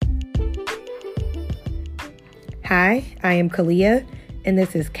Hi, I am Kalia, and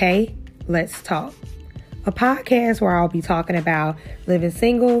this is K, Let's Talk, a podcast where I'll be talking about living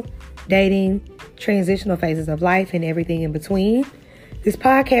single, dating, transitional phases of life, and everything in between. This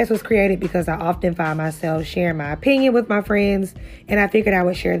podcast was created because I often find myself sharing my opinion with my friends, and I figured I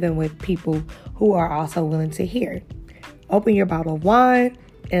would share them with people who are also willing to hear. Open your bottle of wine,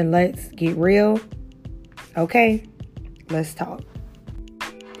 and let's get real. Okay, let's talk.